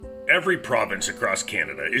Every province across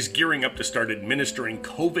Canada is gearing up to start administering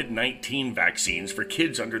COVID-19 vaccines for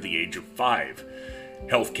kids under the age of 5.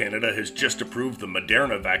 Health Canada has just approved the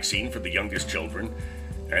Moderna vaccine for the youngest children,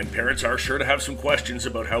 and parents are sure to have some questions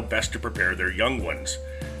about how best to prepare their young ones.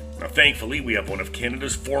 Now, thankfully, we have one of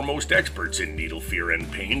Canada's foremost experts in needle fear and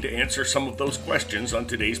pain to answer some of those questions on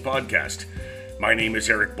today's podcast. My name is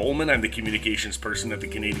Eric Bowman. I'm the communications person at the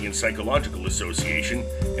Canadian Psychological Association,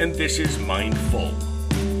 and this is Mindful.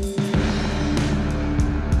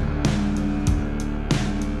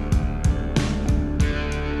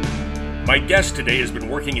 My guest today has been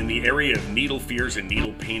working in the area of needle fears and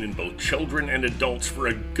needle pain in both children and adults for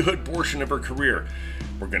a good portion of her career.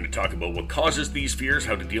 We're going to talk about what causes these fears,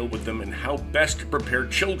 how to deal with them, and how best to prepare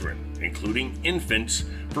children, including infants,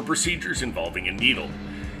 for procedures involving a needle.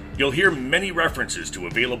 You'll hear many references to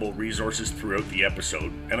available resources throughout the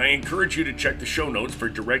episode, and I encourage you to check the show notes for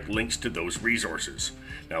direct links to those resources.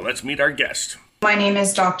 Now let's meet our guest. My name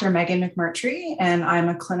is Dr. Megan McMurtry, and I'm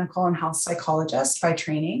a clinical and health psychologist by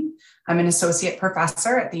training. I'm an associate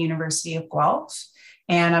professor at the University of Guelph,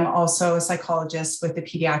 and I'm also a psychologist with the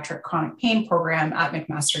Pediatric Chronic Pain Program at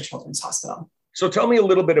McMaster Children's Hospital. So tell me a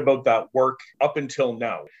little bit about that work up until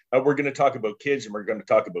now. We're going to talk about kids and we're going to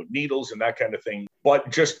talk about needles and that kind of thing. But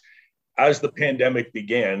just as the pandemic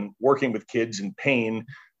began, working with kids in pain,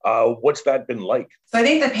 what's that been like? So I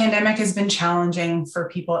think the pandemic has been challenging for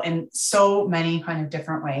people in so many kind of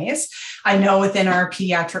different ways. I know within our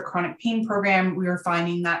pediatric chronic pain program, we were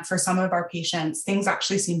finding that for some of our patients, things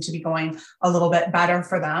actually seem to be going a little bit better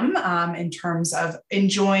for them in terms of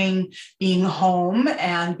enjoying being home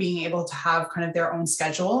and being able to have kind of their own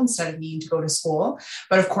schedule instead of needing to go to school.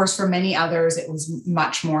 But of course, for many others, it was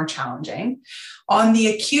much more challenging. On the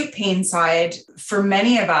acute pain side, for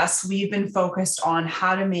many of us, we've been focused on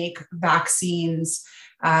how to make vaccines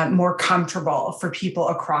more comfortable for people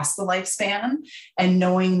across the lifespan, and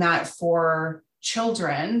knowing that for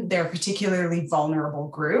children, they're a particularly vulnerable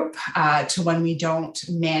group to when we don't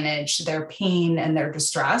manage their pain and their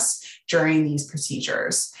distress during these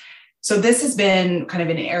procedures. So this has been kind of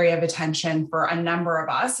an area of attention for a number of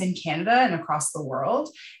us in Canada and across the world.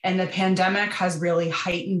 And the pandemic has really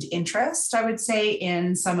heightened interest, I would say,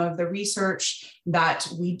 in some of the research that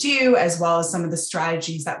we do, as well as some of the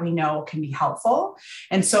strategies that we know can be helpful.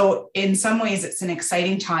 And so in some ways, it's an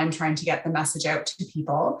exciting time trying to get the message out to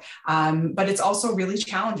people. But it's also really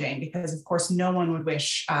challenging because, of course, no one would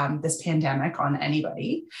wish this pandemic on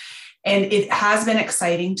anybody. And it has been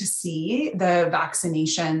exciting to see the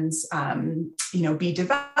vaccinations, be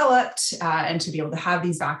developed and to be able to have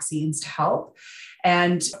these vaccines to help.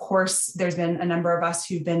 And of course, there's been a number of us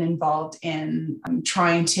who've been involved in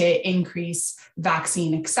trying to increase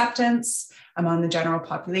vaccine acceptance among the general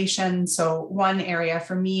population. So one area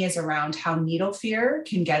for me is around how needle fear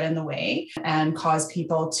can get in the way and cause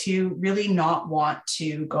people to really not want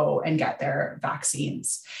to go and get their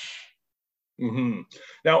vaccines. Mm-hmm.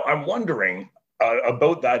 Now, I'm wondering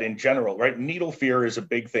about that in general, right? Needle fear is a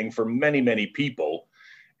big thing for many, many people.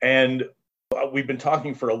 And we've been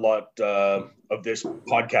talking for a lot of this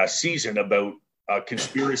podcast season about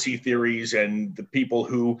conspiracy theories and the people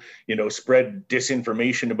who, spread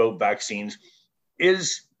disinformation about vaccines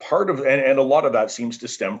is part of, and a lot of that seems to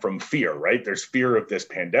stem from fear, right? There's fear of this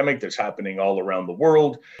pandemic that's happening all around the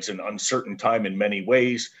world. It's an uncertain time in many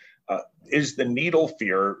ways. Is the needle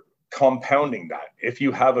fear compounding that? If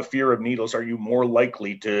you have a fear of needles, are you more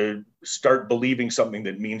likely to start believing something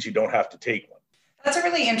that means you don't have to take one? That's a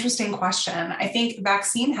really interesting question. I think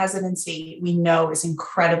vaccine hesitancy, we know, is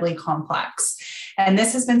incredibly complex. And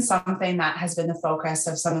this has been something that has been the focus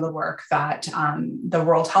of some of the work that the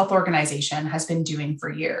World Health Organization has been doing for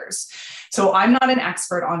years. So I'm not an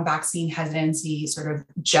expert on vaccine hesitancy sort of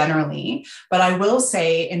generally, but I will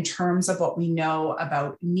say in terms of what we know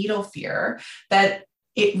about needle fear, that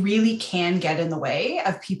it really can get in the way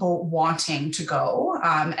of people wanting to go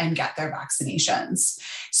and get their vaccinations.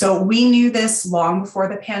 So we knew this long before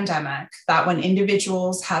the pandemic, that when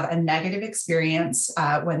individuals have a negative experience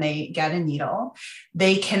when they get a needle,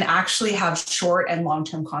 they can actually have short and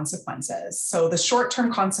long-term consequences. So the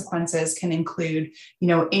short-term consequences can include,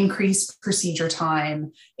 increased procedure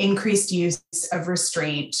time, increased use of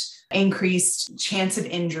restraint, increased chance of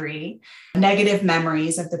injury, negative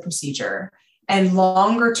memories of the procedure. And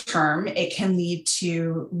longer term, it can lead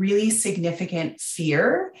to really significant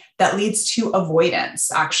fear that leads to avoidance,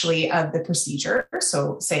 actually, of the procedure,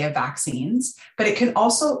 so say of vaccines, but it can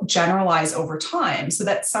also generalize over time so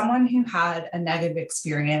that someone who had a negative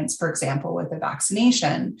experience, for example, with a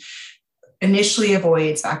vaccination, initially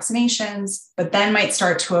avoids vaccinations, but then might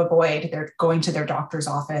start to avoid their going to their doctor's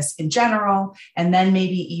office in general, and then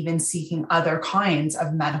maybe even seeking other kinds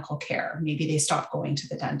of medical care. Maybe they stop going to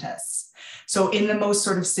the dentist. So in the most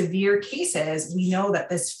sort of severe cases, we know that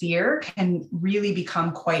this fear can really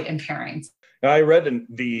become quite impairing. Now, I read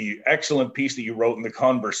the excellent piece that you wrote in The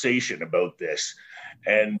Conversation about this.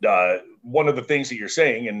 And one of the things that you're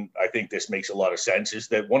saying, and I think this makes a lot of sense, is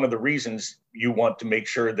that one of the reasons you want to make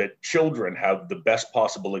sure that children have the best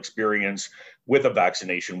possible experience with a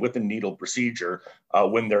vaccination, with a needle procedure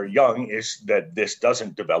when they're young, is that this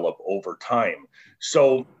doesn't develop over time.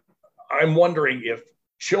 So I'm wondering if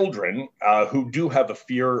children who do have a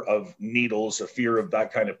fear of needles, a fear of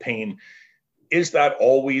that kind of pain, is that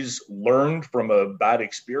always learned from a bad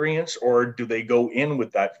experience, or do they go in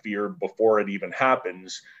with that fear before it even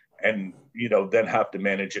happens and, then have to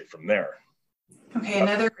manage it from there? Okay,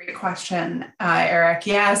 another great question, Eric.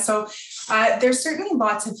 Yeah, so there's certainly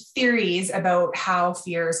lots of theories about how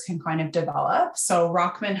fears can kind of develop. So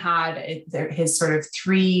Rockman had his sort of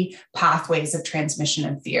 3 pathways of transmission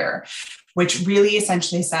of fear, which really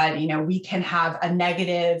essentially said, we can have a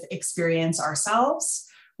negative experience ourselves,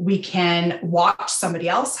 we can watch somebody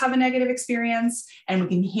else have a negative experience, and we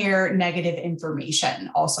can hear negative information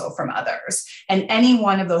also from others. And any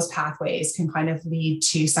one of those pathways can kind of lead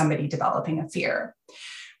to somebody developing a fear.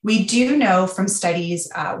 We do know from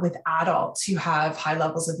studies with adults who have high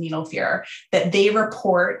levels of needle fear that they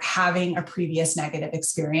report having a previous negative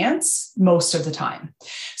experience most of the time.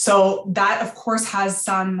 So that, of course, has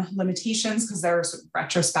some limitations because there's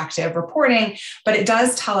retrospective reporting, but it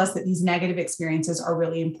does tell us that these negative experiences are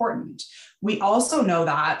really important. We also know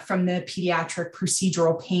that from the pediatric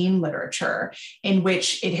procedural pain literature, in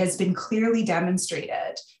which it has been clearly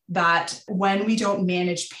demonstrated that when we don't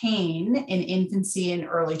manage pain in infancy and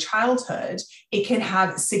early childhood, it can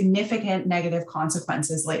have significant negative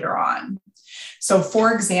consequences later on. So,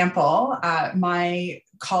 for example, my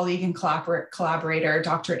colleague and collaborator,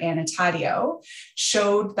 Dr. Anna Taddeo,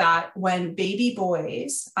 showed that when baby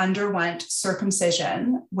boys underwent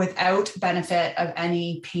circumcision without benefit of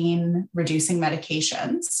any pain-reducing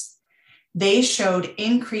medications, they showed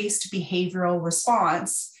increased behavioral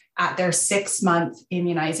response at their 6-month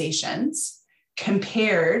immunizations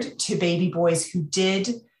compared to baby boys who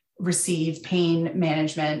did receive pain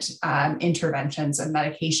management interventions and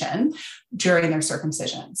medication during their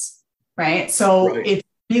circumcisions, right? So it's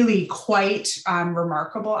really quite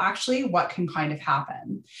remarkable, actually, what can kind of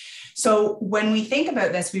happen. So when we think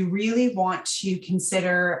about this, we really want to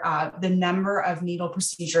consider the number of needle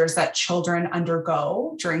procedures that children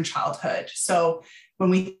undergo during childhood. So when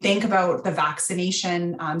we think about the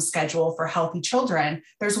vaccination schedule for healthy children,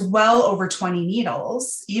 there's well over 20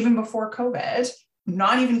 needles, even before COVID,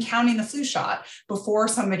 not even counting the flu shot, before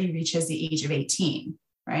somebody reaches the age of 18,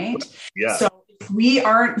 right? Yeah. So if we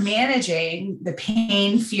aren't managing the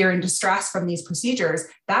pain, fear, and distress from these procedures,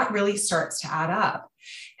 that really starts to add up.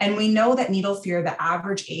 And we know that needle fear, the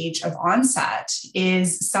average age of onset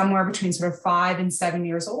is somewhere between sort of 5 and 7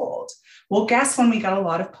 years old. Well, guess when we got a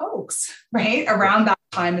lot of pokes, right? Around that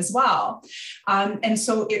time as well. And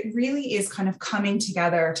so it really is kind of coming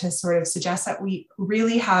together to sort of suggest that we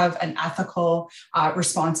really have an ethical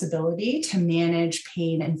responsibility to manage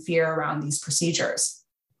pain and fear around these procedures.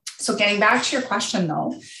 So getting back to your question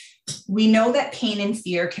though, we know that pain and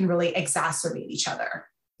fear can really exacerbate each other,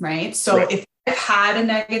 right? So if I've had a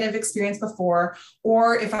negative experience before,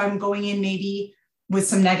 or if I'm going in maybe with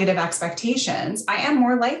some negative expectations, I am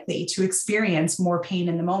more likely to experience more pain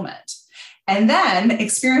in the moment. And then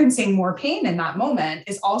experiencing more pain in that moment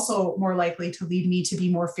is also more likely to lead me to be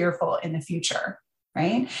more fearful in the future,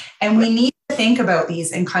 right? And we need to think about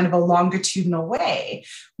these in kind of a longitudinal way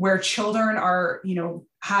where children are,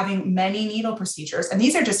 having many needle procedures. And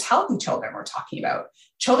these are just healthy children we're talking about.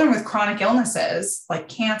 Children with chronic illnesses like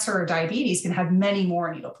cancer or diabetes can have many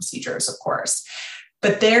more needle procedures, of course.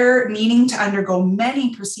 But they're needing to undergo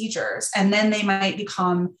many procedures, and then they might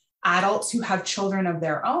become adults who have children of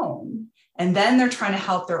their own. And then they're trying to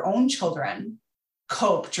help their own children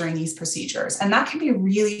cope during these procedures. And that can be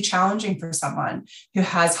really challenging for someone who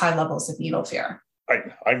has high levels of needle fear.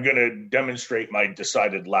 I'm going to demonstrate my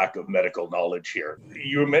decided lack of medical knowledge here.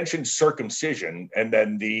 You mentioned circumcision and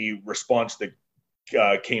then the response that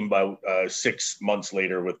came about 6 months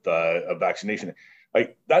later with a vaccination.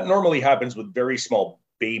 That normally happens with very small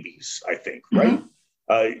babies, I think, right?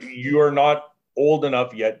 Mm-hmm. You are not old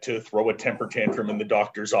enough yet to throw a temper tantrum in the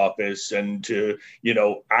doctor's office and to,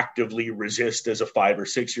 actively resist as a 5 or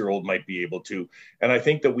 6 year old might be able to. And I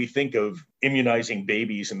think that we think of immunizing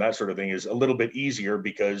babies and that sort of thing is a little bit easier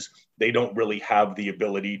because they don't really have the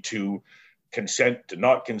ability to consent to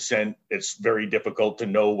not consent. It's very difficult to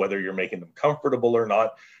know whether you're making them comfortable or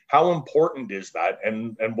not. How important is that?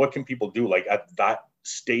 And what can people do like at that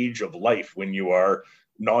stage of life when you are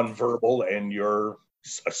nonverbal and you're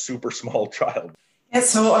a super small child? Yeah,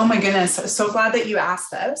 so, oh my goodness, so glad that you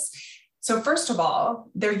asked this. So first of all,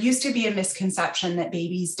 there used to be a misconception that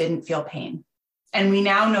babies didn't feel pain. And we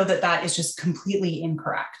now know that that is just completely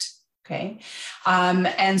incorrect. Okay.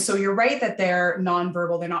 And so you're right that they're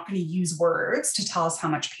nonverbal. They're not going to use words to tell us how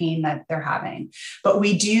much pain that they're having. But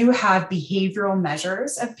we do have behavioral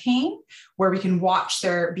measures of pain where we can watch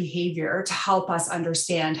their behavior to help us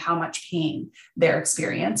understand how much pain they're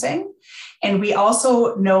experiencing. And we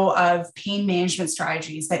also know of pain management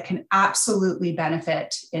strategies that can absolutely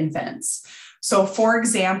benefit infants. So, for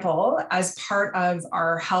example, as part of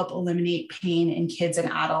our Help Eliminate Pain in Kids and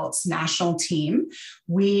Adults national team,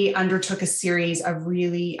 we undertook a series of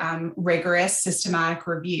really rigorous systematic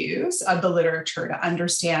reviews of the literature to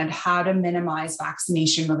understand how to minimize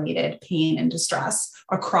vaccination-related pain and distress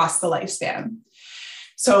across the lifespan.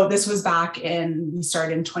 So this was we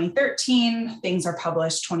started in 2013, things are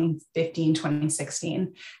published 2015,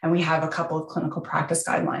 2016, and we have a couple of clinical practice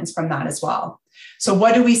guidelines from that as well. So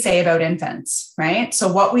what do we say about infants, right?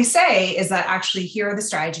 So what we say is that actually here are the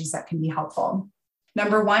strategies that can be helpful.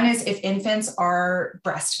 Number one is if infants are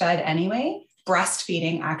breastfed anyway,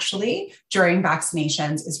 breastfeeding actually during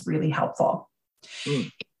vaccinations is really helpful.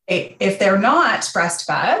 If they're not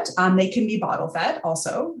breastfed, they can be bottle fed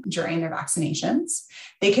also during their vaccinations.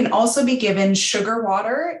 They can also be given sugar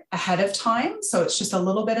water ahead of time. So it's just a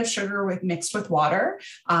little bit of sugar mixed with water,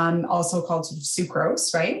 also called sort of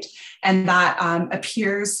sucrose, right? And that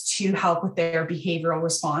appears to help with their behavioral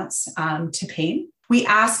response to pain. We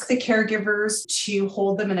ask the caregivers to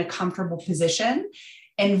hold them in a comfortable position.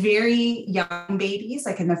 And very young babies,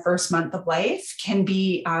 like in the first month of life, can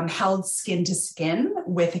be held skin to skin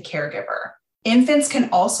with a caregiver. Infants can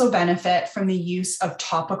also benefit from the use of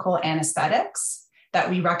topical anesthetics that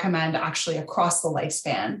we recommend actually across the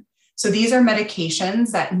lifespan. So these are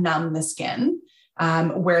medications that numb the skin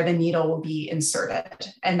where the needle will be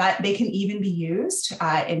inserted, and that they can even be used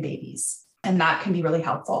in babies. And that can be really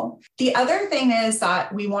helpful. The other thing is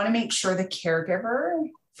that we want to make sure the caregiver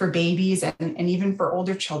for babies and even for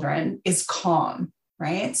older children is calm,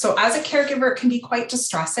 right? So as a caregiver, it can be quite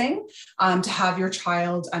distressing to have your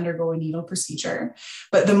child undergo a needle procedure.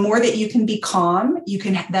 But the more that you can be calm, you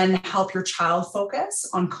can then help your child focus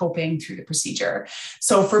on coping through the procedure.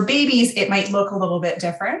 So for babies, it might look a little bit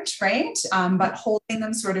different, right? But holding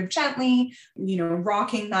them sort of gently,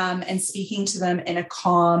 rocking them and speaking to them in a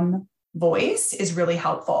calm voice is really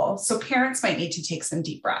helpful. So parents might need to take some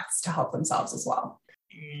deep breaths to help themselves as well.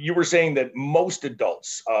 You were saying that most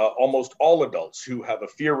adults, almost all adults who have a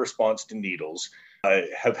fear response to needles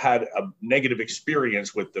have had a negative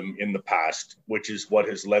experience with them in the past, which is what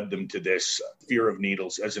has led them to this fear of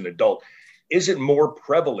needles as an adult. Is it more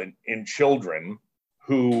prevalent in children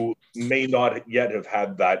who may not yet have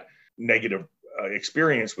had that negative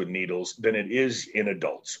experience with needles than it is in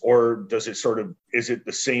adults? Or is it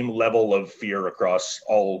the same level of fear across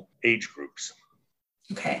all age groups?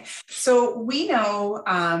 Okay, so we know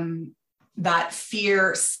that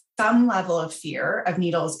some level of fear of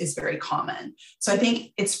needles is very common. So I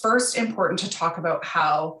think it's first important to talk about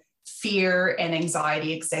how fear and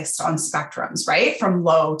anxiety exist on spectrums, right? From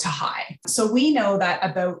low to high. So we know that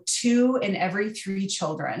about 2 in every 3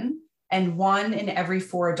 children and 1 in every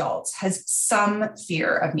 4 adults has some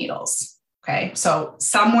fear of needles. Okay, so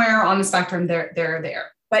somewhere on the spectrum, they're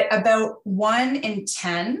there. But about 1 in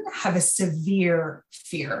 10 have a severe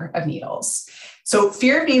fear of needles. So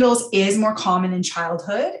fear of needles is more common in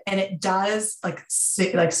childhood, and it does like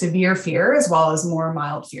severe fear as well as more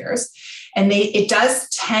mild fears. And it does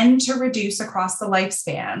tend to reduce across the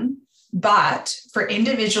lifespan. But for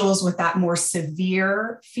individuals with that more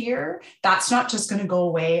severe fear, that's not just going to go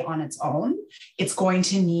away on its own. It's going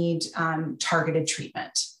to need targeted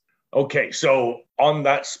treatment. Okay, so on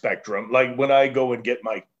that spectrum, like when I go and get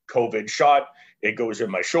my COVID shot, it goes in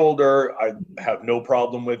my shoulder. I have no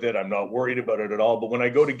problem with it. I'm not worried about it at all. But when I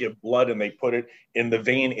go to give blood and they put it in the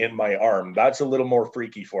vein in my arm, that's a little more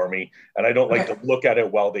freaky for me. And I don't like to look at it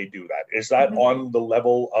while they do that. Is that on the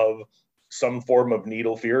level of some form of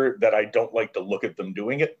needle fear that I don't like to look at them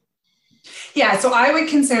doing it? Yeah, so I would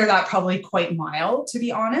consider that probably quite mild, to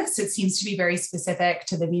be honest. It seems to be very specific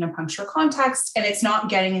to the venipuncture context, and it's not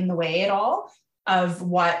getting in the way at all of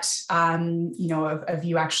what, of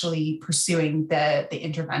you actually pursuing the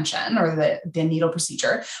intervention or the needle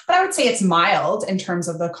procedure. But I would say it's mild in terms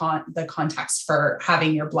of the context for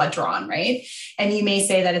having your blood drawn, right? And you may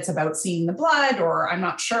say that it's about seeing the blood, or I'm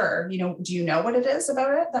not sure, do you know what it is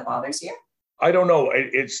about it that bothers you? I don't know.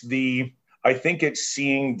 I think it's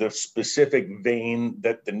seeing the specific vein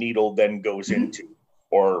that the needle then goes into,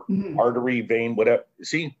 or artery, vein, whatever.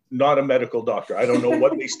 See, not a medical doctor. I don't know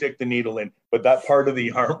what they stick the needle in, but that part of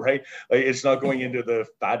the arm, right? Like, it's not going into the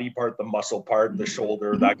fatty part, the muscle part, the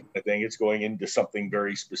shoulder, that kind of thing. It's going into something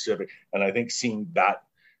very specific. And I think seeing that,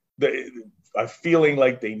 a feeling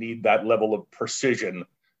like they need that level of precision,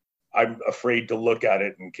 I'm afraid to look at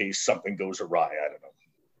it in case something goes awry. I don't know.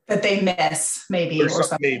 That they miss, maybe, or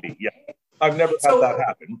something. Maybe, yeah. I've never had that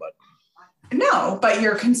happen, but. No, but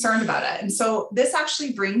you're concerned about it. And so this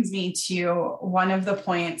actually brings me to one of the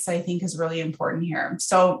points I think is really important here.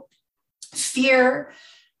 So fear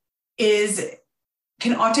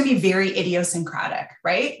can often be very idiosyncratic,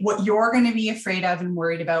 right? What you're going to be afraid of and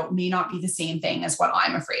worried about may not be the same thing as what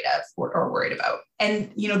I'm afraid of or worried about.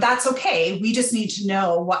 And, that's okay. We just need to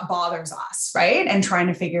know what bothers us, right? And trying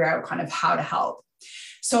to figure out kind of how to help.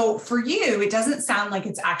 So for you, it doesn't sound like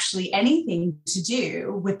it's actually anything to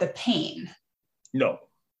do with the pain. No.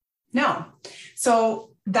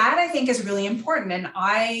 So that I think is really important. And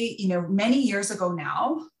I, many years ago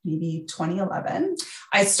now, maybe 2011,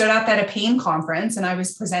 I stood up at a pain conference and I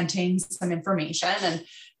was presenting some information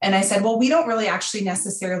and I said, well, we don't really actually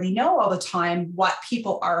necessarily know all the time what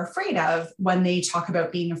people are afraid of when they talk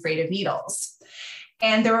about being afraid of needles.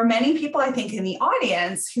 And there were many people, I think, in the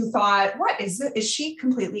audience who thought, what is it? Is she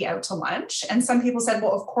completely out to lunch? And some people said,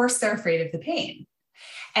 well, of course they're afraid of the pain.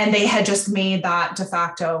 And they had just made that de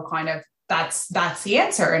facto kind of, that's the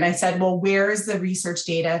answer. And I said, well, where is the research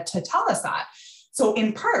data to tell us that? So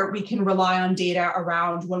in part, we can rely on data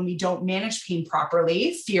around when we don't manage pain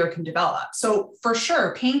properly, fear can develop. So for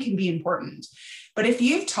sure, pain can be important. But if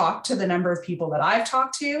you've talked to the number of people that I've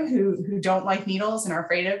talked to who don't like needles and are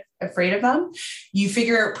afraid of them, you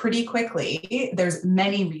figure out pretty quickly there's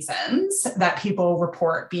many reasons that people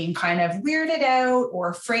report being kind of weirded out or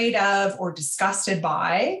afraid of or disgusted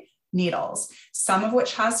by needles, some of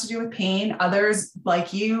which has to do with pain. Others,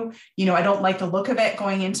 like you, I don't like the look of it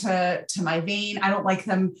going into my vein. I don't like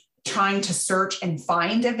them trying to search and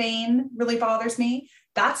find a vein, really bothers me.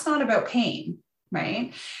 That's not about pain,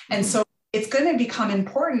 right? And so it's going to become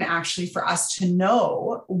important actually for us to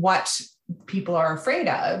know what people are afraid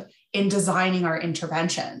of in designing our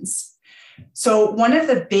interventions. So one of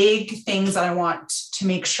the big things that I want to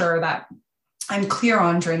make sure that I'm clear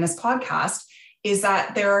on during this podcast is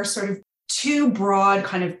that there are sort of two broad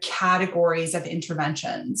kind of categories of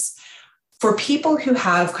interventions. For people who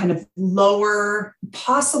have kind of lower,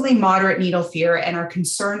 possibly moderate needle fear and are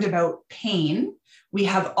concerned about pain, we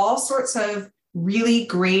have all sorts of really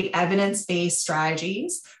great evidence-based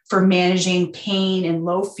strategies for managing pain and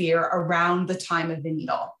low fear around the time of the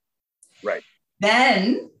needle. Right.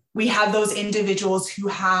 Then we have those individuals who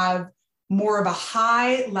have more of a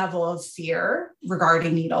high level of fear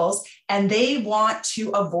regarding needles, and they want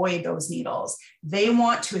to avoid those needles. They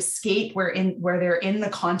want to escape where they're in the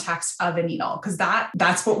context of a needle, because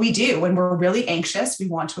that's what we do. When we're really anxious, we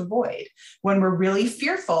want to avoid. When we're really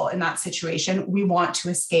fearful in that situation, we want to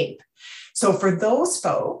escape. So for those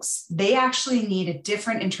folks, they actually need a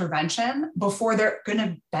different intervention before they're going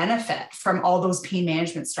to benefit from all those pain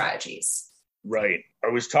management strategies. Right. I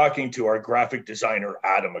was talking to our graphic designer,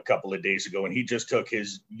 Adam, a couple of days ago, and he just took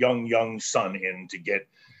his young son in to get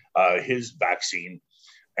his vaccine.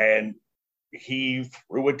 And he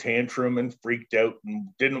threw a tantrum and freaked out and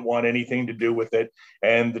didn't want anything to do with it.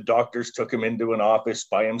 And the doctors took him into an office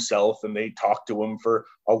by himself and they talked to him for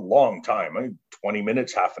a long time, 20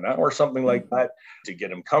 minutes, half an hour, something like that, to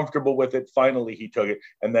get him comfortable with it. Finally, he took it.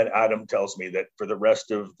 And then Adam tells me that for the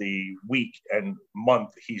rest of the week and month,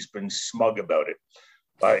 he's been smug about it.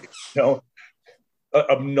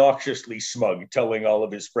 Obnoxiously smug, telling all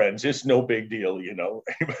of his friends, it's no big deal,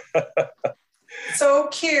 So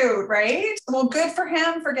cute, right? Well, good for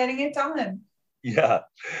him for getting it done. Yeah.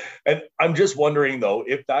 And I'm just wondering, though,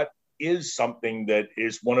 if that is something that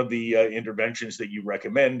is one of the interventions that you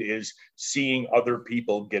recommend, is seeing other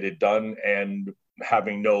people get it done and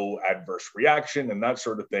having no adverse reaction and that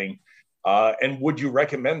sort of thing. And would you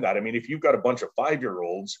recommend that? I mean, if you've got a bunch of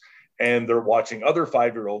 5-year-olds and they're watching other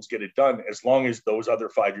 5-year-olds get it done, as long as those other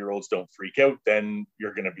 5-year-olds don't freak out, then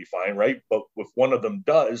you're going to be fine, right? But if one of them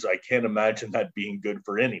does, I can't imagine that being good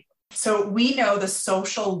for anyone. So we know the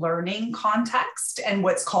social learning context and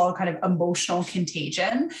what's called kind of emotional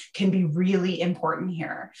contagion can be really important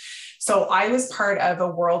here. So I was part of a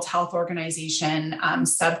World Health Organization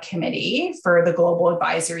subcommittee for the Global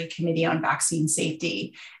Advisory Committee on Vaccine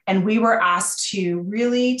Safety. And we were asked to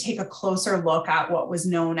really take a closer look at what was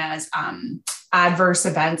known as adverse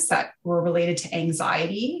events that were related to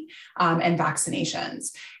anxiety and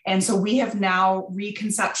vaccinations. And so we have now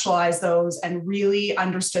reconceptualized those and really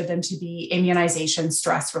understood them to be immunization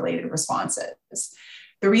stress-related responses.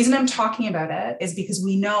 The reason I'm talking about it is because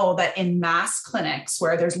we know that in mass clinics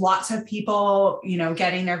where there's lots of people,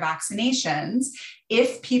 getting their vaccinations,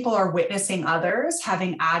 if people are witnessing others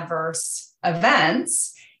having adverse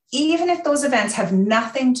events, even if those events have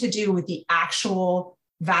nothing to do with the actual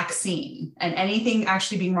vaccine and anything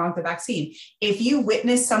actually being wrong with the vaccine, if you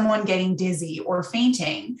witness someone getting dizzy or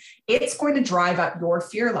fainting, it's going to drive up your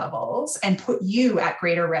fear levels and put you at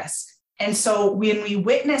greater risk. And so when we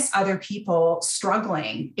witness other people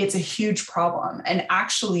struggling, it's a huge problem. And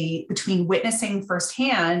actually, between witnessing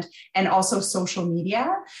firsthand and also social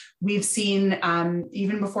media, we've seen,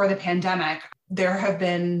 even before the pandemic, there have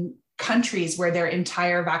been countries where their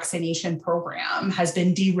entire vaccination program has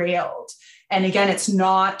been derailed. And again, it's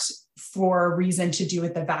not for a reason to do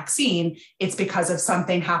with the vaccine. It's because of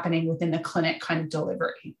something happening within the clinic kind of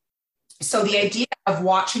delivery. So the idea of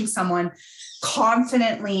watching someone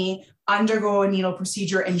confidently undergo a needle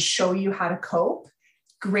procedure and show you how to cope,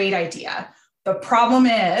 great idea. The problem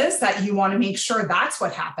is that you want to make sure that's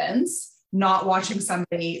what happens, not watching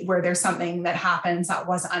somebody where there's something that happens that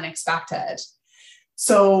was unexpected.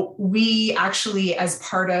 So we actually, as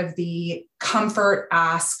part of the Comfort,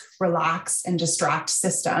 Ask, Relax, and Distract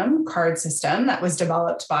system, CARD system that was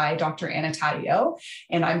developed by Dr. Anna Taddeo,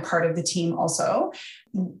 and I'm part of the team also,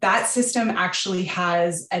 that system actually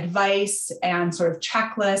has advice and sort of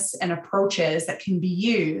checklists and approaches that can be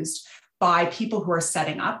used by people who are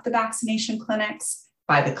setting up the vaccination clinics,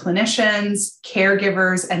 by the clinicians,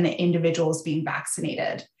 caregivers, and the individuals being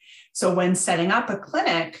vaccinated. So when setting up a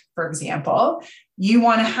clinic, for example, you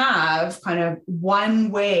want to have kind of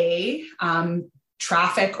one-way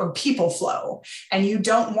traffic or people flow, and you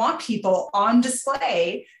don't want people on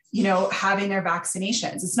display, having their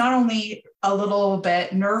vaccinations. It's not only a little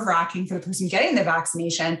bit nerve-wracking for the person getting the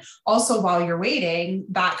vaccination, also while you're waiting,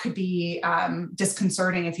 that could be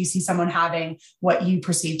disconcerting if you see someone having what you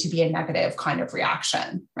perceive to be a negative kind of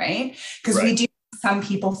reaction, right? Because we do some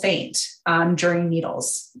people faint during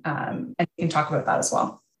needles, and we can talk about that as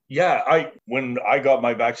well. Yeah, when I got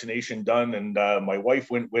my vaccination done, and my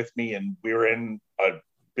wife went with me, and we were in a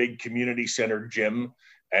big community center gym,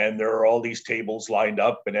 and there are all these tables lined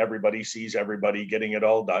up, and everybody sees everybody getting it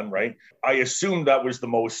all done, right? I assumed that was the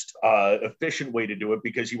most efficient way to do it,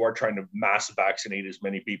 because you are trying to mass vaccinate as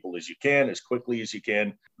many people as you can, as quickly as you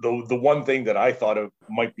can. Though the one thing that I thought of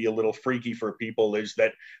might be a little freaky for people is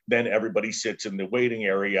that then everybody sits in the waiting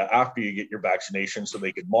area after you get your vaccination so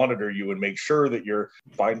they can monitor you and make sure that you're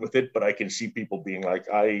fine with it. But I can see people being like,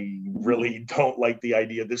 I really don't like the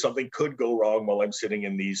idea that something could go wrong while I'm sitting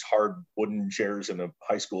in these hard wooden chairs in a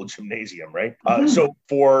high school gymnasium, right? So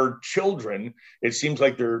for children, it seems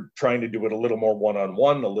like they're trying to do it a little more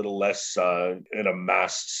one-on-one, a little less in a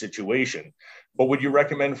mass situation. But would you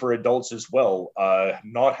recommend for adults as well,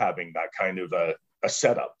 not having that kind of a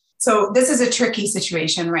setup? So this is a tricky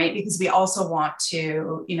situation, right? Because we also want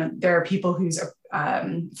to, there are people whose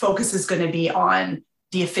focus is going to be on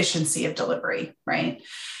the efficiency of delivery, right?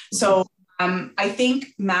 Mm-hmm. So I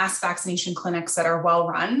think mass vaccination clinics that are well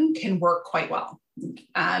run can work quite well.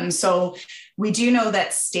 So we do know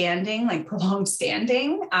that standing, like prolonged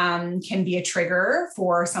standing, can be a trigger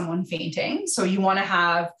for someone fainting. So you want to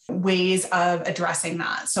have ways of addressing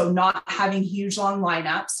that. So not having huge long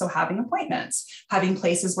lineups, so having appointments, having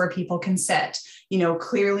places where people can sit,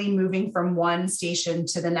 clearly moving from one station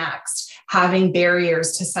to the next, having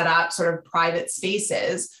barriers to set up sort of private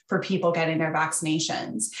spaces for people getting their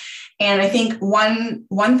vaccinations. And I think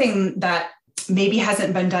one thing that maybe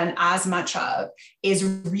hasn't been done as much of is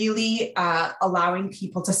really allowing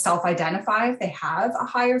people to self-identify if they have a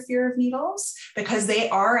higher fear of needles, because they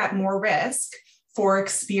are at more risk for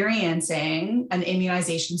experiencing an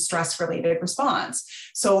immunization stress-related response.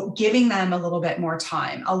 So giving them a little bit more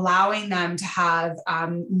time, allowing them to have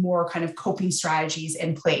more kind of coping strategies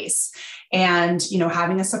in place, and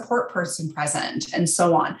having a support person present and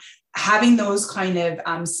so on. having those kind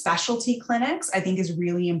of specialty clinics, I think, is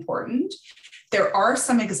really important. There are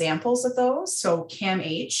some examples of those. So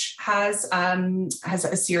CAMH has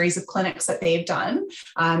a series of clinics that they've done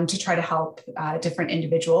to try to help different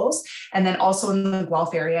individuals. And then also in the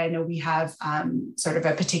Guelph area, I know we have sort of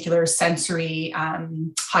a particular sensory,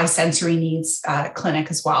 high sensory needs clinic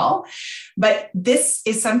as well. But this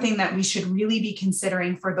is something that we should really be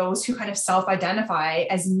considering for those who kind of self-identify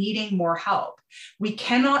as needing more help. We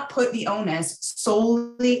cannot put the onus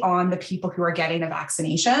solely on the people who are getting the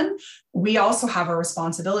vaccination. We also have a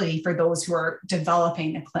responsibility for those who are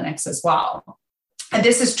developing the clinics as well. And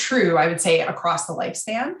this is true, I would say, across the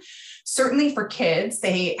lifespan. Certainly for kids,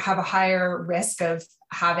 they have a higher risk of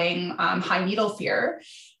having high needle fear.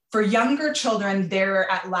 For younger children,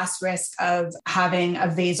 they're at less risk of having a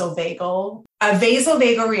vasovagal. A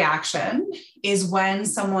vasovagal reaction is when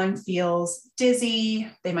someone feels dizzy,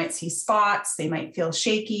 they might see spots, they might feel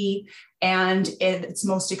shaky, and in its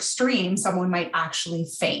most extreme, someone might actually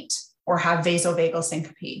faint or have vasovagal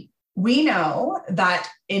syncope. We know that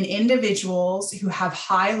in individuals who have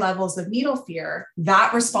high levels of needle fear,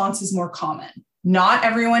 that response is more common. Not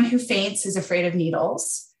everyone who faints is afraid of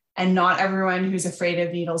needles. And not everyone who's afraid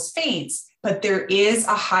of needles faints, but there is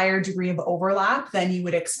a higher degree of overlap than you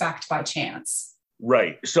would expect by chance.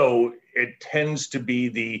 Right. So it tends to be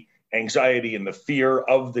the anxiety and the fear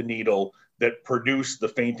of the needle that produce the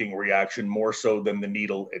fainting reaction more so than the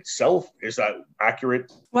needle itself. Is that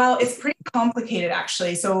accurate? Well, it's pretty complicated,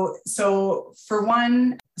 actually. So for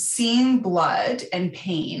one, seeing blood and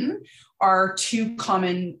pain are two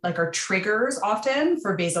common, are triggers often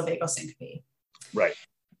for vasovagal syncope. Right.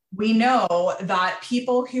 We know that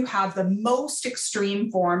people who have the most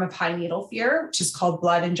extreme form of high needle fear, which is called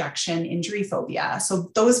blood injection injury phobia.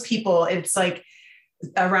 So those people, it's like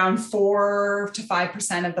around 4 to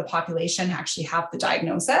 5% of the population actually have the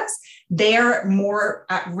diagnosis. They're more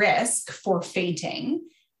at risk for fainting.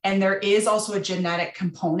 And there is also a genetic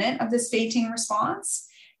component of this fainting response.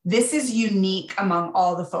 This is unique among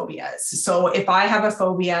all the phobias. So if I have a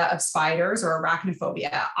phobia of spiders or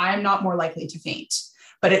arachnophobia, I'm not more likely to faint.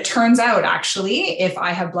 But it turns out, actually, if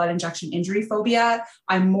I have blood injection injury phobia,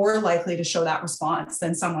 I'm more likely to show that response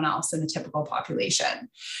than someone else in the typical population.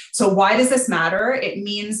 So why does this matter? It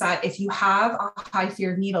means that if you have a high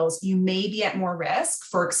fear of needles, you may be at more risk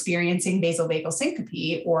for experiencing vasovagal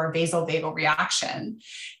syncope or vasovagal reaction.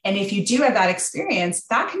 And if you do have that experience,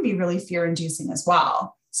 that can be really fear-inducing as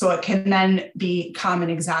well. So it can then become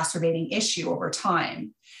an exacerbating issue over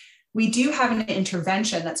time. We do have an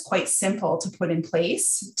intervention that's quite simple to put in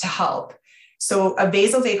place to help. So a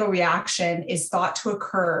vasovagal reaction is thought to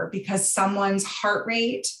occur because someone's heart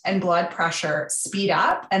rate and blood pressure speed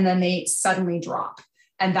up and then they suddenly drop.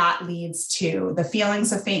 And that leads to the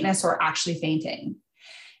feelings of faintness or actually fainting.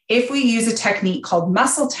 If we use a technique called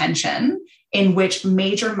muscle tension, in which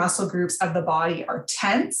major muscle groups of the body are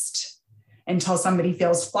tensed until somebody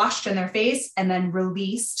feels flushed in their face and then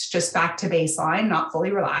released just back to baseline, not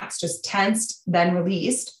fully relaxed, just tensed, then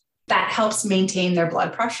released. That helps maintain their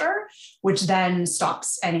blood pressure, which then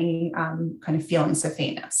stops any kind of feelings of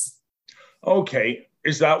faintness. Okay.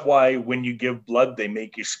 Is that why when you give blood, they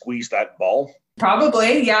make you squeeze that ball?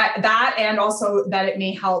 Probably, yeah. That, and also that it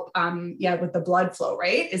may help, with the blood flow,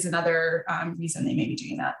 right, is another reason they may be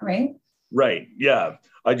doing that, right? Right. Yeah.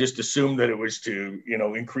 I just assumed that it was to,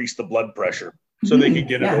 increase the blood pressure so they could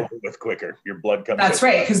get it over with quicker. Your blood comes. That's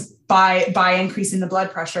right. Because by increasing the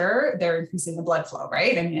blood pressure, they're increasing the blood flow,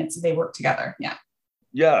 right? I mean, they work together. Yeah.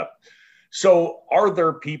 Yeah. So are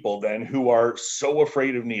there people then who are so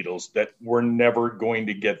afraid of needles that we're never going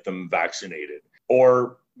to get them vaccinated?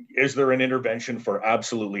 Or is there an intervention for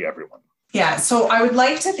absolutely everyone? Yeah, so I would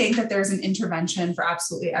like to think that there's an intervention for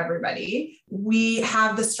absolutely everybody. We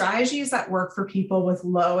have the strategies that work for people with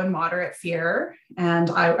low and moderate fear, and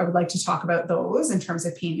I would like to talk about those in terms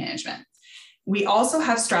of pain management. We also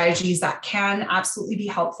have strategies that can absolutely be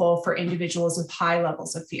helpful for individuals with high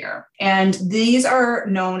levels of fear, and these are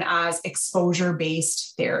known as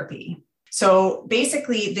exposure-based therapy. So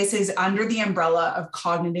basically, this is under the umbrella of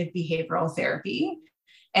cognitive behavioral therapy.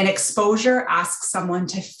 And exposure asks someone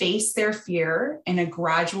to face their fear in a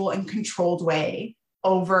gradual and controlled way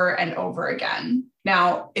over and over again.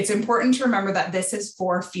 Now, it's important to remember that this is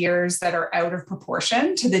for fears that are out of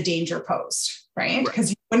proportion to the danger posed, right?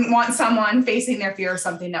 Because you wouldn't want someone facing their fear of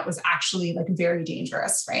something that was actually very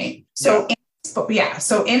dangerous, right? So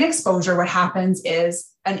in exposure, what happens is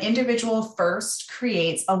an individual first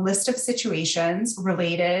creates a list of situations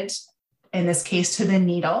related, in this case, to the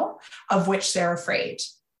needle of which they're afraid.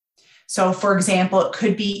 So, for example, it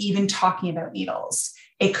could be even talking about needles.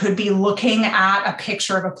 It could be looking at a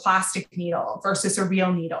picture of a plastic needle versus a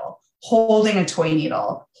real needle, holding a toy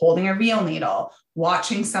needle, holding a real needle,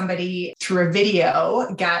 watching somebody through a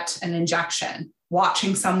video get an injection,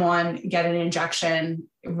 watching someone get an injection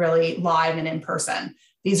really live and in person.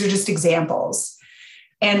 These are just examples.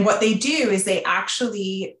 And what they do is they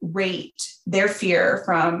actually rate their fear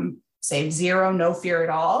from, say, 0, no fear at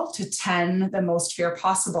all, to 10, the most fear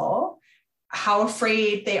possible, how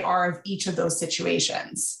afraid they are of each of those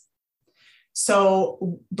situations.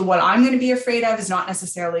 So what I'm going to be afraid of is not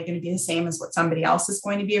necessarily going to be the same as what somebody else is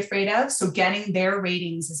going to be afraid of. So getting their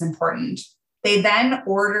ratings is important. They then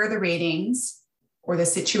order the ratings or the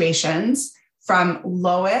situations from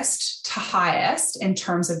lowest to highest in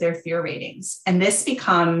terms of their fear ratings. And this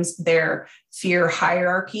becomes their fear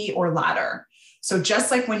hierarchy or ladder. So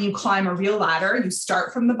just like when you climb a real ladder, you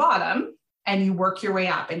start from the bottom and you work your way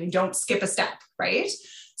up and you don't skip a step, right?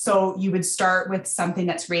 So you would start with something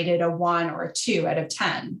that's rated a 1 or a 2 out of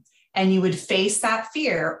 10, and you would face that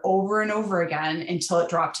fear over and over again until it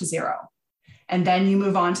dropped to 0. And then you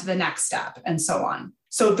move on to the next step and so on.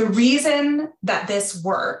 So the reason that this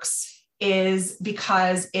works is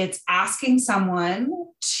because it's asking someone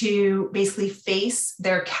to basically face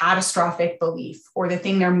their catastrophic belief or the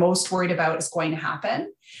thing they're most worried about is going to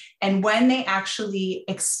happen. And when they actually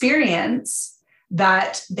experience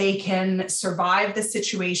that they can survive the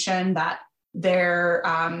situation, that their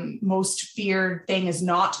most feared thing is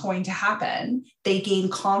not going to happen, they gain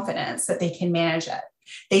confidence that they can manage it.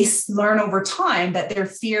 They learn over time that their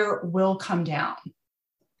fear will come down,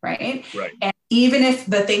 right? Right. And even if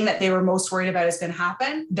the thing that they were most worried about is going to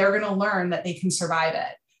happen, they're going to learn that they can survive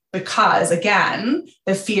it. Because again,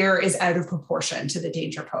 the fear is out of proportion to the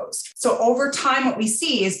danger posed. So over time, what we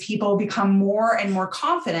see is people become more and more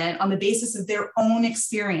confident on the basis of their own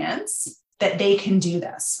experience that they can do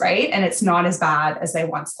this, right? And it's not as bad as they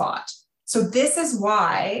once thought. So this is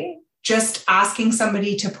why just asking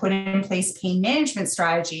somebody to put in place pain management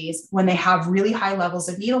strategies when they have really high levels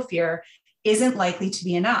of needle fear isn't likely to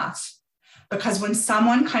be enough. Because when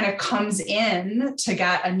someone kind of comes in to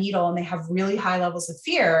get a needle and they have really high levels of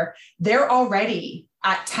fear, they're already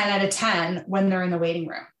at 10 out of 10 when they're in the waiting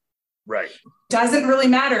room. Right. Doesn't really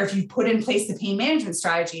matter if you put in place the pain management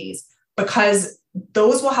strategies, because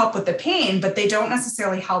those will help with the pain, but they don't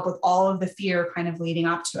necessarily help with all of the fear kind of leading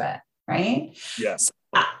up to it, right? Yeah. So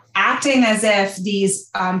acting as if these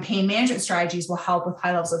pain management strategies will help with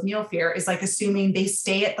high levels of needle fear is like assuming they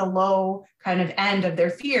stay at the low kind of end of their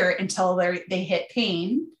fear until they hit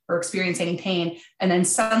pain or experience any pain and then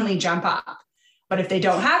suddenly jump up. But if they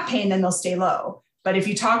don't have pain, then they'll stay low. But if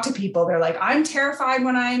you talk to people, they're like, I'm terrified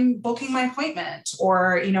when I'm booking my appointment,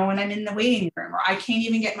 or, when I'm in the waiting room, or I can't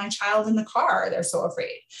even get my child in the car. They're so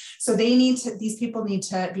afraid. So these people need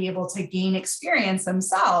to be able to gain experience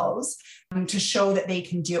themselves to show that they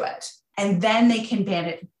can do it. And then they can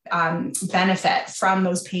benefit from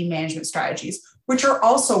those pain management strategies, which are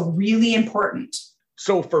also really important.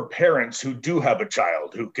 So for parents who do have a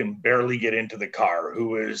child who can barely get into the car,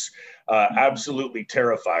 who is absolutely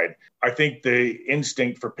terrified, I think the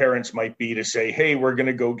instinct for parents might be to say, hey, we're going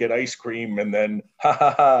to go get ice cream. And then, ha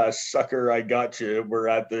ha ha, sucker, I got you. We're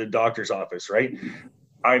at the doctor's office, right?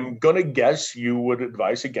 I'm going to guess you would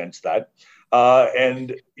advise against that.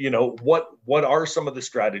 And what are some of the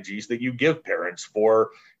strategies that you give parents for,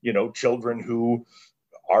 children who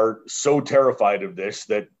are so terrified of this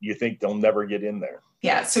that you think they'll never get in there?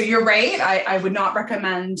 Yeah, so you're right. I would not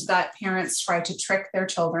recommend that parents try to trick their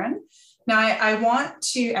children. Now, I want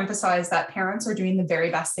to emphasize that parents are doing the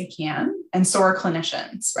very best they can, and so are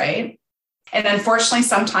clinicians, right? And unfortunately,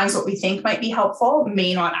 sometimes what we think might be helpful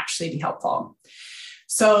may not actually be helpful.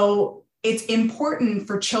 So it's important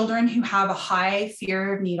for children who have a high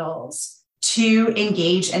fear of needles to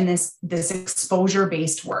engage in this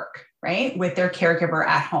exposure-based work, right, with their caregiver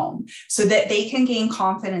at home, so that they can gain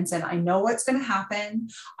confidence in, I know what's going to happen.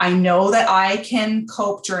 I know that I can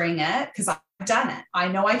cope during it because I've done it. I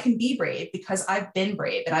know I can be brave because I've been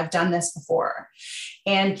brave and I've done this before.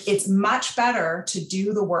 And it's much better to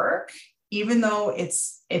do the work, even though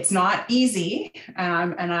it's not easy.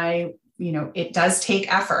 It does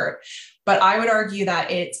take effort. But I would argue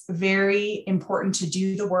that it's very important to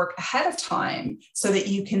do the work ahead of time so that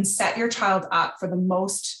you can set your child up for the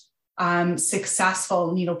most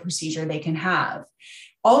successful needle procedure they can have.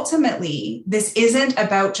 Ultimately, this isn't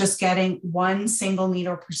about just getting one single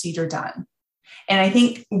needle procedure done. And I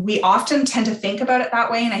think we often tend to think about it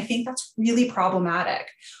that way. And I think that's really problematic.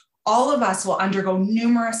 All of us will undergo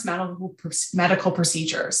numerous medical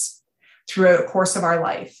procedures throughout the course of our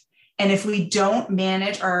life. And if we don't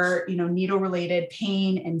manage our, needle-related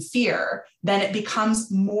pain and fear, then it becomes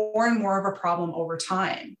more and more of a problem over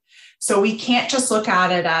time. So we can't just look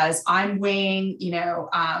at it as I'm weighing,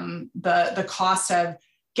 the cost of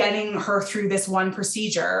getting her through this one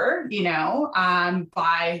procedure,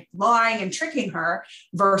 by lying and tricking her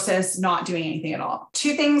versus not doing anything at all.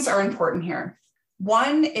 Two things are important here.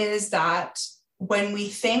 One is that when we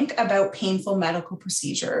think about painful medical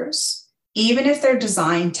procedures, even if they're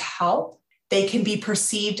designed to help, they can be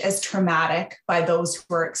perceived as traumatic by those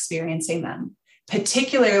who are experiencing them,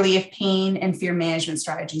 particularly if pain and fear management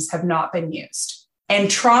strategies have not been used. And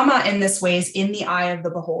trauma in this way is in the eye of the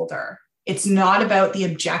beholder. It's not about the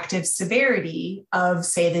objective severity of,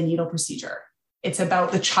 say, the needle procedure. It's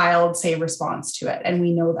about the child's, say, response to it. And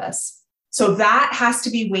we know this. So that has to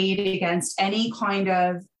be weighed against any kind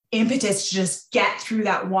of impetus to just get through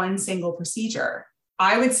that one single procedure.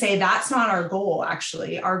 I would say that's not our goal,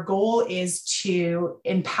 actually. Our goal is to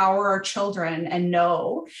empower our children and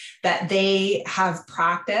know that they have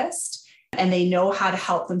practiced and they know how to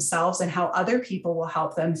help themselves and how other people will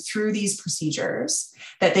help them through these procedures,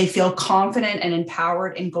 that they feel confident and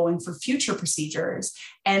empowered in going for future procedures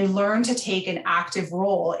and learn to take an active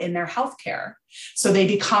role in their healthcare. So they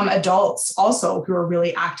become adults also who are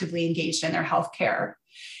really actively engaged in their healthcare.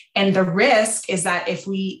 And the risk is that if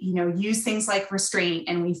we, use things like restraint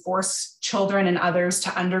and we force children and others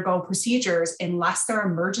to undergo procedures, unless they're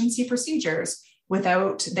emergency procedures,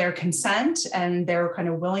 without their consent and their kind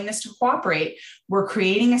of willingness to cooperate, we're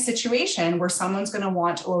creating a situation where someone's going to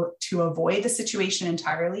want to avoid the situation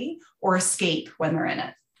entirely or escape when they're in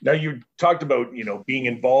it. Now, you talked about, being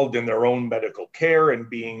involved in their own medical care and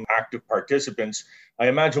being active participants. I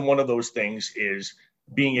imagine one of those things is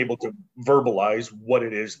being able to verbalize what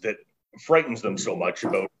it is that frightens them so much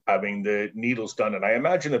about having the needles done. And I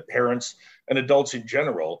imagine that parents and adults in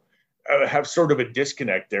general have sort of a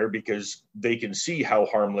disconnect there because they can see how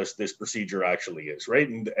harmless this procedure actually is, right?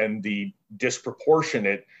 And the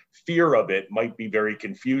disproportionate fear of it might be very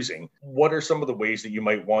confusing. What are some of the ways that you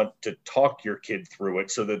might want to talk your kid through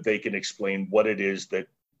it so that they can explain what it is that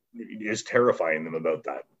is terrifying them about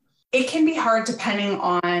that? It can be hard depending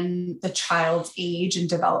on the child's age and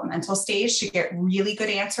developmental stage to get really good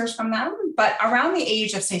answers from them. But around the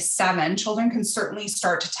age of, say, 7, children can certainly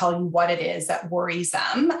start to tell you what it is that worries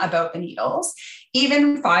them about the needles.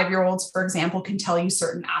 Even 5-year-olds, for example, can tell you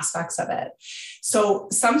certain aspects of it. So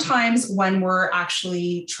sometimes when we're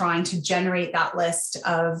actually trying to generate that list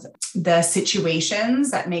of the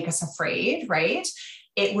situations that make us afraid, right?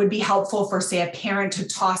 It would be helpful for, say, a parent to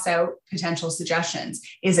toss out potential suggestions.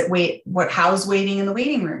 Is it how's waiting in the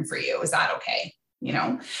waiting room for you? Is that okay?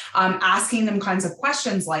 Asking them kinds of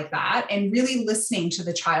questions like that and really listening to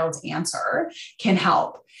the child's answer can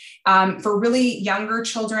help. For really younger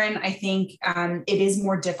children, I think it is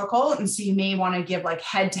more difficult. And so you may want to give like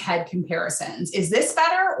head-to-head comparisons. Is this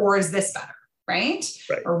better or is this better? Right?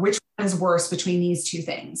 Or which one is worse between these two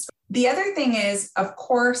things? The other thing is, of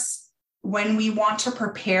course, when we want to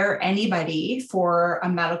prepare anybody for a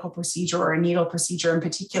medical procedure or a needle procedure in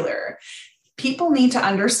particular, people need to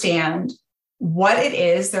understand what it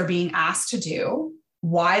is they're being asked to do,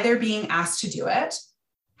 why they're being asked to do it,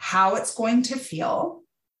 how it's going to feel,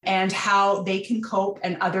 and how they can cope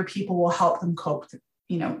and other people will help them cope,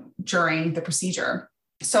 during the procedure.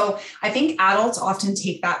 So I think adults often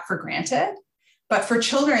take that for granted. But for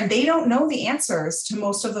children, they don't know the answers to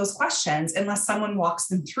most of those questions unless someone walks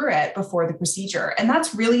them through it before the procedure. And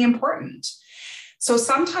that's really important. So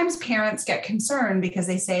sometimes parents get concerned because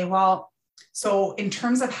they say, well, so in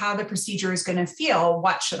terms of how the procedure is going to feel,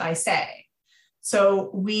 what should I say?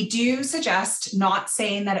 So we do suggest not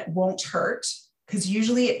saying that it won't hurt, because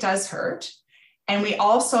usually it does hurt. And we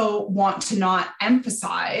also want to not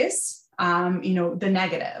emphasize, the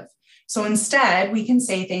negative. So instead, we can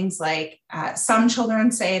say things like, some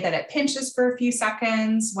children say that it pinches for a few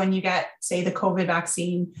seconds when you get, say, the COVID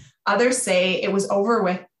vaccine. Others say it was over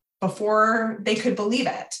with before they could believe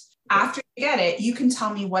it. After you get it, you can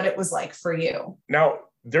tell me what it was like for you. Now,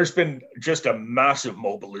 there's been just a massive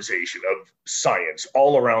mobilization of science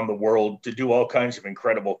all around the world to do all kinds of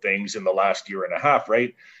incredible things in the last year and a half,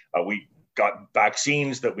 right? We got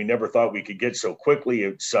vaccines that we never thought we could get so quickly.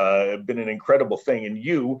 It's been an incredible thing. And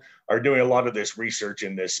you are doing a lot of this research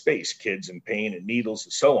in this space, kids and pain and needles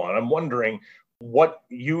and so on. I'm wondering what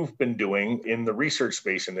you've been doing in the research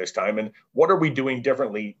space in this time, and what are we doing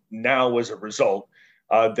differently now as a result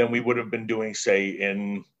than we would have been doing, say,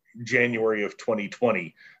 in January of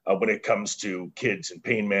 2020 when it comes to kids and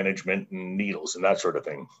pain management and needles and that sort of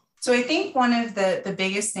thing? So I think one of the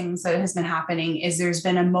biggest things that has been happening is there's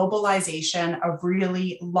been a mobilization of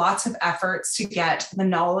really lots of efforts to get the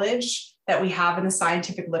knowledge that we have in the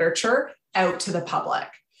scientific literature out to the public.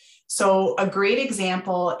 So a great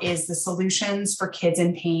example is the Solutions for Kids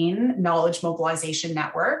in Pain Knowledge Mobilization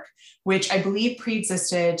Network, which I believe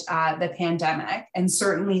pre-existed the pandemic, and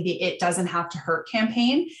certainly the It Doesn't Have to Hurt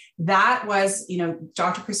campaign. That was,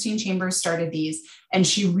 Dr. Christine Chambers started these, and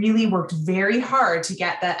she really worked very hard to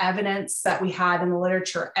get the evidence that we had in the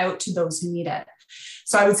literature out to those who need it.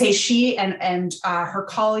 So I would say she and her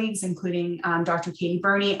colleagues, including Dr. Katie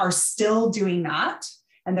Burney, are still doing that.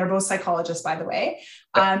 And they're both psychologists, by the way.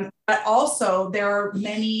 But also there are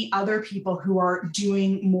many other people who are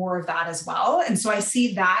doing more of that as well. And so I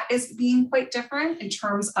see that as being quite different in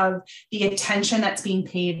terms of the attention that's being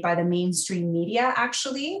paid by the mainstream media,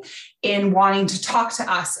 actually, in wanting to talk to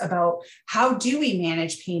us about how do we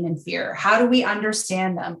manage pain and fear? How do we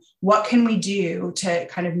understand them? What can we do to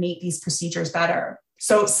kind of make these procedures better?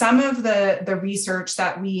 So some of the research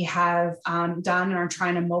that we have done and are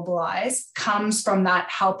trying to mobilize comes from that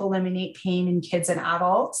Help Eliminate Pain in Kids and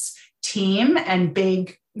Adults team and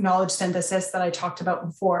big knowledge synthesis that I talked about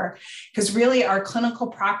before, because really our clinical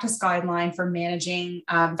practice guideline for managing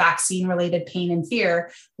vaccine-related pain and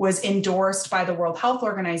fear was endorsed by the World Health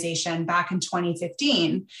Organization back in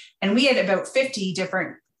 2015. And we had about 50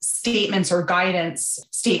 different statements or guidance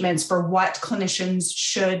statements for what clinicians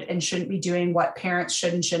should and shouldn't be doing, what parents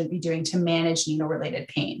should and shouldn't be doing to manage needle-related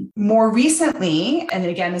pain. More recently, and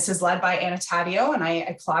again, this is led by Anna Taddeo, and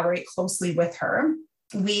I collaborate closely with her,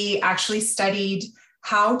 we actually studied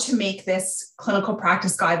how to make this clinical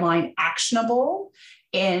practice guideline actionable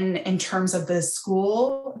in terms of the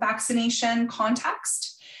school vaccination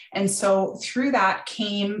context. And so through that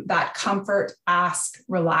came that Comfort, Ask,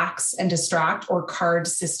 Relax, and Distract, or CARD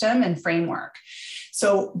system and framework.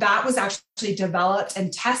 So that was actually developed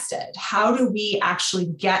and tested. How do we actually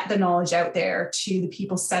get the knowledge out there to the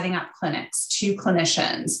people setting up clinics, to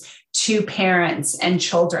clinicians, to parents and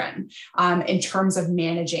children in terms of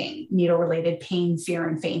managing needle-related pain, fear,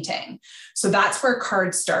 and fainting? So that's where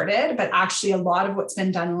CARD started, but actually a lot of what's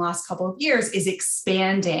been done in the last couple of years is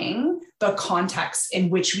expanding the context in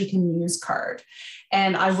which we can use CARD.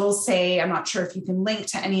 And I will say, I'm not sure if you can link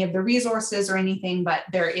to any of the resources or anything, but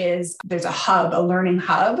there's a hub, a learning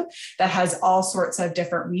hub that has all sorts of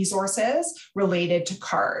different resources related to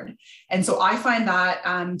CARD. And so I find that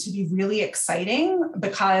to be really exciting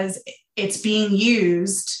because it's being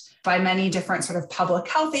used by many different sort of public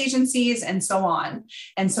health agencies and so on.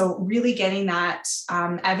 And so really getting that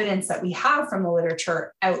evidence that we have from the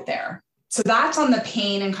literature out there. So that's on the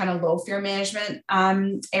pain and kind of low fear management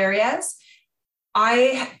areas.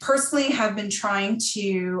 I personally have been trying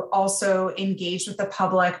to also engage with the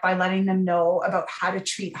public by letting them know about how to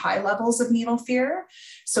treat high levels of needle fear.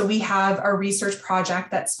 So we have a research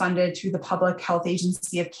project that's funded through the Public Health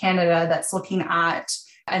Agency of Canada that's looking at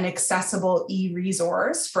an accessible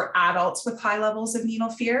e-resource for adults with high levels of needle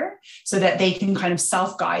fear so that they can kind of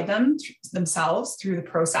self-guide themselves through the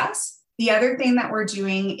process. The other thing that we're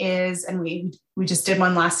doing is, and we just did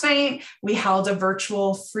one last night, we held a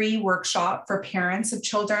virtual free workshop for parents of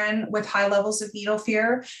children with high levels of needle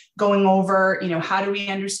fear, going over, how do we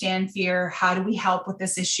understand fear? How do we help with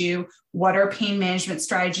this issue? What are pain management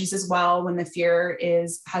strategies as well when the fear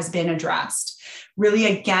has been addressed? Really,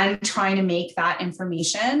 again, trying to make that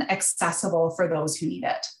information accessible for those who need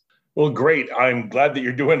it. Well, great. I'm glad that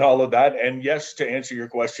you're doing all of that. And yes, to answer your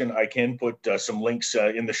question, I can put some links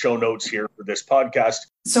in the show notes here for this podcast.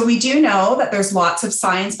 So we do know that there's lots of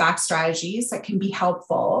science-backed strategies that can be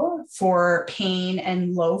helpful for pain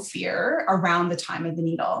and low fear around the time of the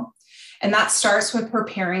needle. And that starts with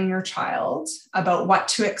preparing your child about what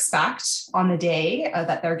to expect on the day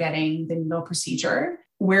that they're getting the needle procedure.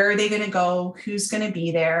 Where are they going to go? Who's going to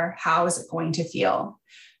be there? How is it going to feel?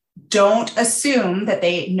 Don't assume that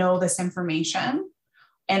they know this information.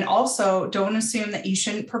 And also don't assume that you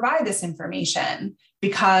shouldn't provide this information,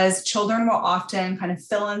 because children will often kind of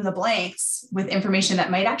fill in the blanks with information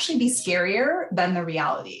that might actually be scarier than the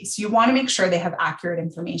reality. So you want to make sure they have accurate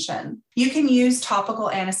information. You can use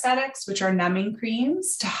topical anesthetics, which are numbing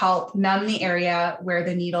creams, to help numb the area where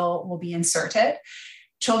the needle will be inserted.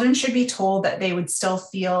 Children should be told that they would still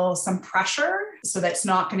feel some pressure, so that's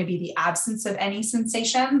not going to be the absence of any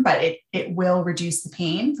sensation, but it will reduce the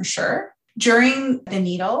pain for sure. During the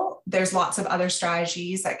needle, there's lots of other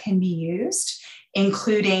strategies that can be used,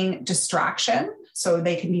 including distraction. So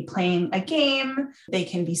they can be playing a game, they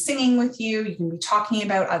can be singing with you, you can be talking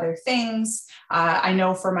about other things. I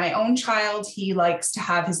know for my own child, he likes to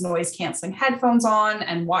have his noise canceling headphones on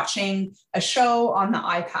and watching a show on the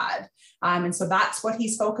iPad. And so that's what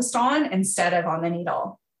he's focused on instead of on the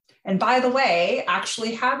needle. And by the way,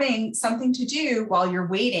 actually having something to do while you're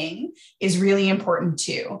waiting is really important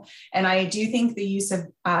too. And I do think the use of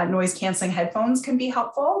noise canceling headphones can be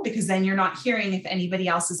helpful, because then you're not hearing if anybody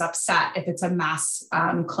else is upset, if it's a mass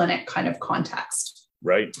clinic kind of context.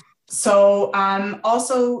 Right. So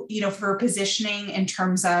also, for positioning in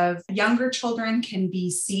terms of younger children can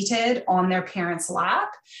be seated on their parent's lap.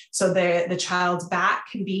 So the child's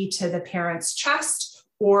back can be to the parent's chest,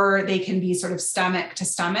 or they can be sort of stomach to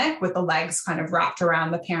stomach with the legs kind of wrapped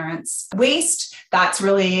around the parent's waist. That's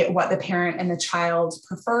really what the parent and the child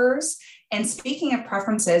prefers. And speaking of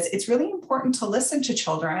preferences, it's really important to listen to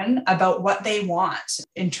children about what they want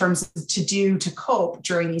in terms of to do to cope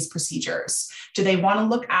during these procedures. Do they want to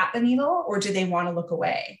look at the needle, or do they want to look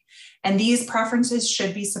away? And these preferences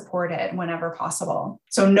should be supported whenever possible.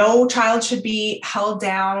 So no child should be held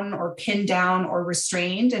down or pinned down or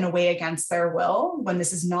restrained in a way against their will when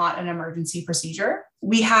this is not an emergency procedure.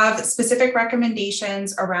 We have specific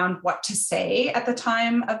recommendations around what to say at the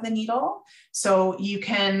time of the needle. So you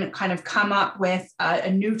can kind of come up with a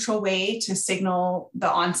neutral way to signal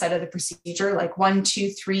the onset of the procedure, like 1, 2,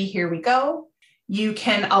 3, here we go. You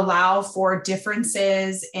can allow for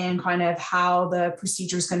differences in kind of how the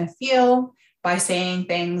procedure is going to feel by saying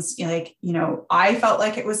things like, I felt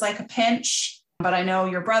like it was like a pinch, but I know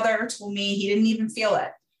your brother told me he didn't even feel it.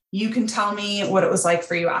 You can tell me what it was like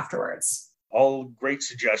for you afterwards. All great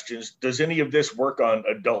suggestions. Does any of this work on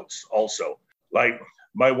adults also? Like,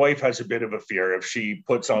 my wife has a bit of a fear if she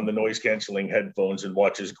puts on the noise canceling headphones and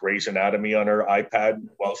watches Grey's Anatomy on her iPad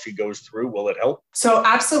while she goes through. Will it help? So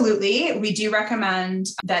absolutely. We do recommend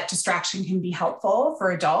that distraction can be helpful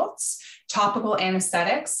for adults. Topical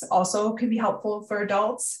anesthetics also can be helpful for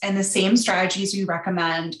adults. And the same strategies we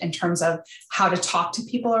recommend in terms of how to talk to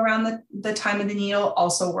people around the time of the needle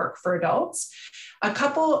also work for adults. A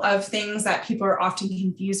couple of things that people are often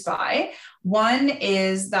confused by. One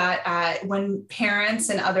is that when parents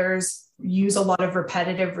and others use a lot of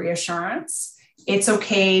repetitive reassurance, it's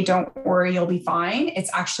okay, don't worry, you'll be fine.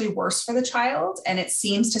 It's actually worse for the child, and it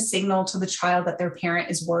seems to signal to the child that their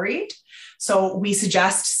parent is worried. So we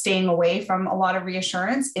suggest staying away from a lot of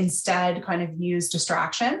reassurance, instead kind of use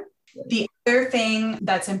distraction. The other thing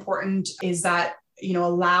that's important is that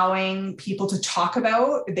allowing people to talk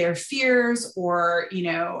about their fears or,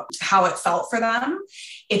 how it felt for them.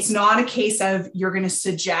 It's not a case of you're going to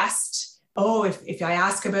suggest, if I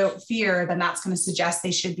ask about fear, then that's going to suggest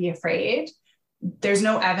they should be afraid. There's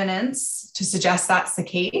no evidence to suggest that's the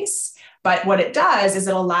case. But what it does is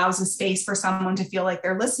it allows a space for someone to feel like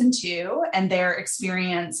they're listened to and their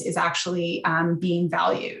experience is actually being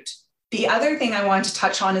valued. The other thing I want to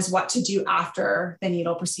touch on is what to do after the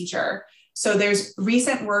needle procedure. So there's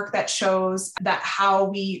recent work that shows that how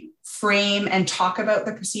we frame and talk about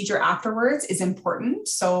the procedure afterwards is important.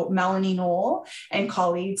 So Melanie Knoll and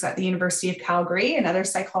colleagues at the University of Calgary and other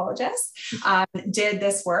psychologists did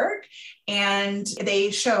this work. And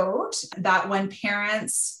they showed that when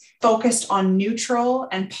parents focused on neutral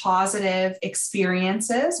and positive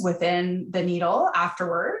experiences within the needle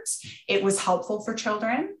afterwards, it was helpful for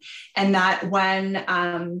children. And that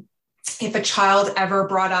when if a child ever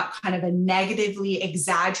brought up kind of a negatively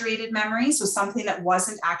exaggerated memory, so something that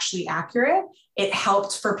wasn't actually accurate, it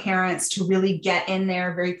helped for parents to really get in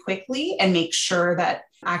there very quickly and make sure that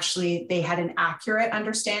actually they had an accurate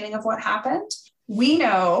understanding of what happened. We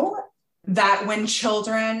know that when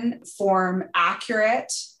children form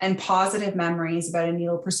accurate and positive memories about a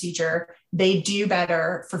needle procedure, they do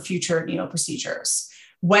better for future needle procedures.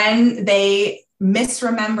 When they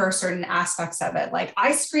misremember certain aspects of it, like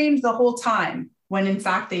I screamed the whole time, when in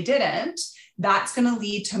fact they didn't, that's going to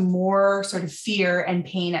lead to more sort of fear and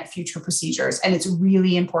pain at future procedures. And it's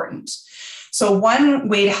really important. So one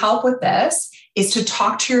way to help with this is to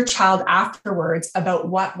talk to your child afterwards about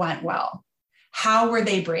what went well. How were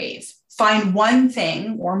they brave? Find one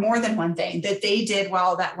thing or more than one thing that they did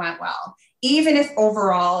well that went well, even if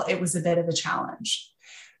overall it was a bit of a challenge.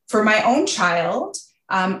 For my own child,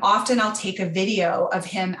 often I'll take a video of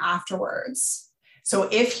him afterwards. So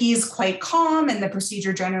if he's quite calm and the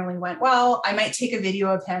procedure generally went well, I might take a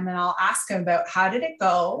video of him and I'll ask him about how did it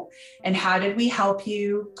go and how did we help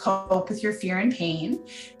you cope with your fear and pain?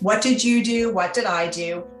 What did you do? What did I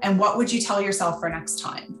do? And what would you tell yourself for next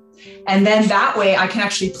time? And then that way I can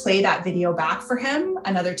actually play that video back for him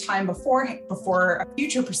another time before a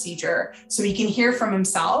future procedure, so he can hear from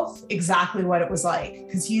himself exactly what it was like,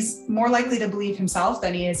 because he's more likely to believe himself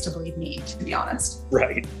than he is to believe me, to be honest.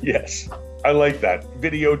 Right. Yes. I like that.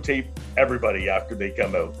 Videotape everybody after they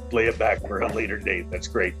come out. Play it back for a later date. That's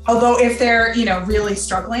great. Although if they're, really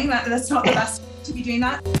struggling, that's not the best to be doing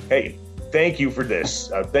that. Hey, thank you for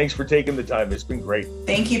this. Thanks for taking the time. It's been great.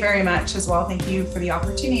 Thank you very much as well. Thank you for the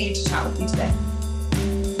opportunity to chat with you today.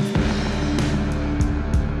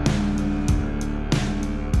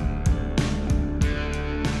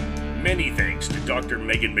 Many thanks to Dr.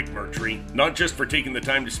 Megan McMurtry, not just for taking the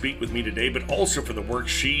time to speak with me today, but also for the work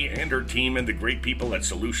she and her team and the great people at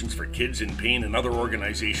Solutions for Kids in Pain and other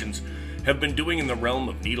organizations have been doing in the realm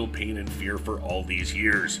of needle pain and fear for all these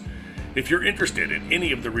years. If you're interested in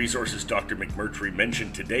any of the resources Dr. McMurtry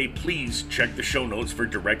mentioned today, please check the show notes for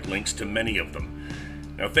direct links to many of them.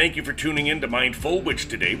 Now, thank you for tuning in to Mindful, which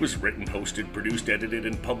today was written, hosted, produced, edited,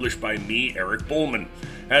 and published by me, Eric Bowman.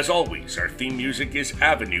 As always, our theme music is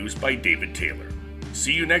Avenues by David Taylor.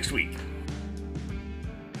 See you next week.